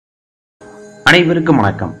அனைவருக்கும்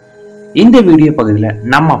வணக்கம். இந்த வீடியோ பகுதியில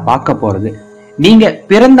நம்ம பார்க்க போறது, நீங்க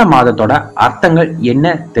பிறந்த மாதத்தோட அர்த்தங்கள்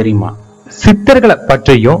என்ன தெரியுமா? சித்தர்களை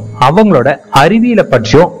பற்றியும் அவங்களோட அறிவியலை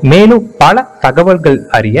பற்றியும் மேலும் பல தகவல்கள்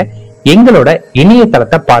அறிய எங்களோட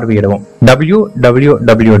இணையதளத்தை பார்வையிடுவோம்.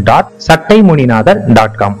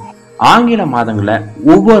 www.sattaimuninathar.com. ஆங்கில மாதங்கள்ல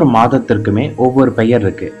ஒவ்வொரு மாதத்திற்குமே ஒவ்வொரு பெயர்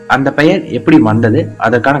இருக்கு. அந்த பெயர் எப்படி வந்தது,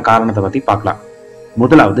 அதற்கான காரணத்தை பத்தி பார்க்கலாம்.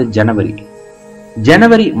 முதலாவது ஜனவரி.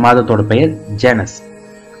 ஜனவரி மாதத்தோட பெயர் ஜெனஸ்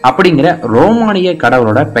அப்படிங்கிற ரோமானிய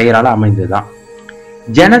கடவுளோட பெயரால அமைந்ததுதான்.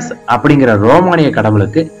 ஜெனஸ் அப்படிங்கிற ரோமானிய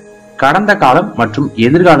கடவுளுக்கு கடந்த காலம் மற்றும்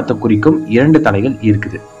எதிர்காலத்தை குறிக்கும் 2 தலைகள்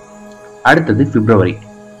இருக்குது. அடுத்தது பிப்ரவரி.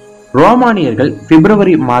 ரோமானியர்கள்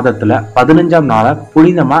பிப்ரவரி மாதத்துல 15ஆம் நாளை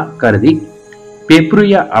புனிதமா கருதி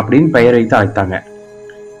பெப்ருயா அப்படின்னு பெயர் வைத்து அழைத்தாங்க.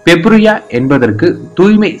 பெப்ருயா என்பதற்கு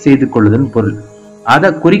தூய்மை செய்து கொள்ளுதல் பொருள்.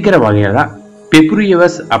 அதை குறிக்கிற வகையில தான்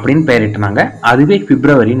பெப்ருயவஸ் அப்படின்னு பெயரிட்டாங்க. அதுவே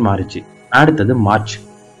பிப்ரவரின்னு மாறிச்சு. அடுத்தது மார்ச்.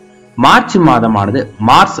 மார்ச் மாதமானது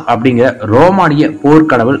மார்ஸ் அப்படிங்கிற ரோமானிய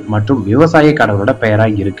போர்க்கடவுள் மற்றும் விவசாய கடவுளோட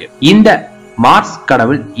பெயராக இருக்கு. இந்த மார்ஸ்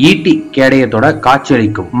கடவுள் ஈட்டி கேடயத்தோட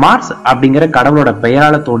காட்சியளிக்கும். மார்ஸ் அப்படிங்கிற கடவுளோட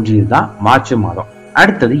பெயரால தோன்றியதுதான் மார்ச் மாதம்.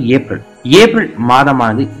 அடுத்தது ஏப்ரல். ஏப்ரல்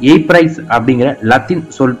மாதமானது ஏப்ரைஸ் அப்படிங்கிற லத்தீன்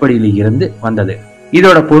சொல்படியில இருந்து வந்தது.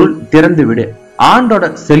 இதோட பொருள் திறந்து விடு, ஆண்டோட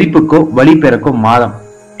செழிப்புக்கோ வழி பெறக்கும் மாதம்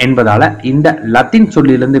என்பதால இந்த லத்தீன்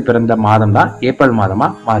சொல்லிலிருந்து பிறந்த மாதம் தான் ஏப்ரல் மாதமா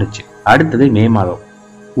மாறுச்சு. அடுத்தது மே மாதம்.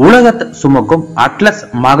 உலகத்தை சுமக்கும் அட்லஸ்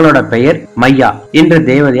மகளோட பெயர் மையா என்ற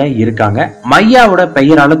தேவதையா இருக்காங்க. மையாவோட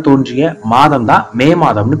பெயரால தோன்றிய மாதம் தான் மே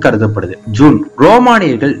மாதம்னு கருதப்படுது. ஜூன்.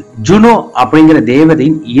 ரோமானியர்கள் ஜுனோ அப்படிங்கிற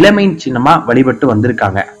தேவதையின் இளமையின் சின்னமா வழிபட்டு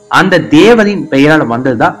வந்திருக்காங்க. அந்த தேவதையின் பெயரால்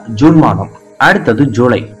வந்ததுதான் ஜூன் மாதம். அடுத்தது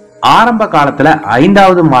ஜூலை. ஆரம்ப காலத்துல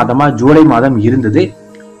 5வது மாதமா ஜூலை மாதம் இருந்தது.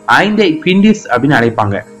 5ஐ பிண்டிஸ் அப்படின்னு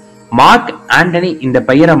அழைப்பாங்க. மார்க் ஆண்டனி இந்த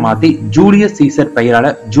பெயரை மாத்தி ஜூலியஸ் சீசர் பெயரால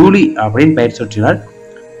ஜூலி அப்படின்னு பெயர் சுற்றினார்.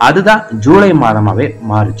 அதுதான் ஜூலை மாதமாவே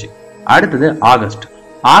மாறுச்சு. அடுத்தது ஆகஸ்ட்.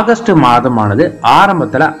 ஆகஸ்ட் மாதமானது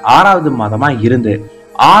ஆரம்பத்துல 6வது மாதமா இருந்து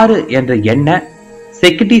 6 என்ற எண்ணை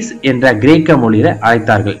செக்கிட்டிஸ் என்ற கிரேக்க மொழியில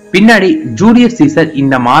அழைத்தார்கள். பின்னாடி ஜூலியஸ் சீசர்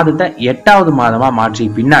இந்த மாதத்தை 8வது மாதமா மாற்றிய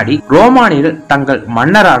பின்னாடி ரோமானியர்கள் தங்கள்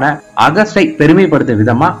மன்னரான அகஸ்டை பெருமைப்படுத்தும்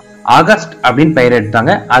விதமா ஆகஸ்ட் அப்படின்னு பெயர்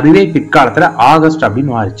எடுத்தாங்க. அதுவே பிற்காலத்துல ஆகஸ்ட்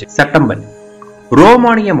அப்படின்னு மாறிச்சு. செப்டம்பர்.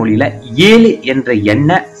 ரோமானிய மொழியில 7 என்ற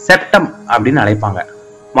எண்ணை செப்டம் அப்படின்னு அழைப்பாங்க.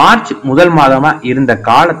 மார்ச் முதல் மாதமா இருந்த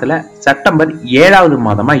காலத்துல செப்டம்பர் 7வது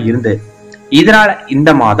மாதமா இருந்து இதனால இந்த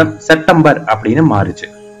மாதம் செப்டம்பர் அப்படின்னு மாறுச்சு.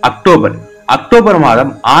 அக்டோபர். அக்டோபர்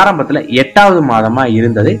மாதம் ஆரம்பத்துல 8வது மாதமா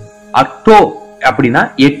இருந்தது. அக்டோ அப்படின்னா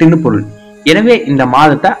 8ன்னு பொருள். எனவே இந்த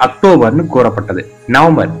மாதத்தை அக்டோபர்னு கூறப்பட்டது.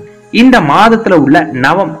 நவம்பர். இந்த மாதத்துல உள்ள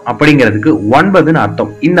நவம் அப்படிங்கிறதுக்கு 9ன்னு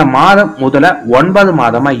அர்த்தம். இந்த மாதம் முதல்ல 9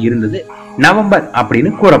 மாதமா இருந்தது. நவம்பர்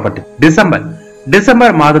அப்படின்னு கூறப்பட்டது. டிசம்பர்.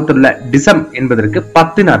 டிசம்பர் மாதத்துள்ள டிசம் என்பதற்கு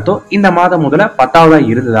 10ன்னு அர்த்தம். இந்த மாதம் முதல்ல 10வதா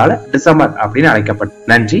இருந்ததால டிசம்பர் அப்படின்னு அழைக்கப்பட்டது.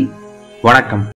 நன்றி, வணக்கம்.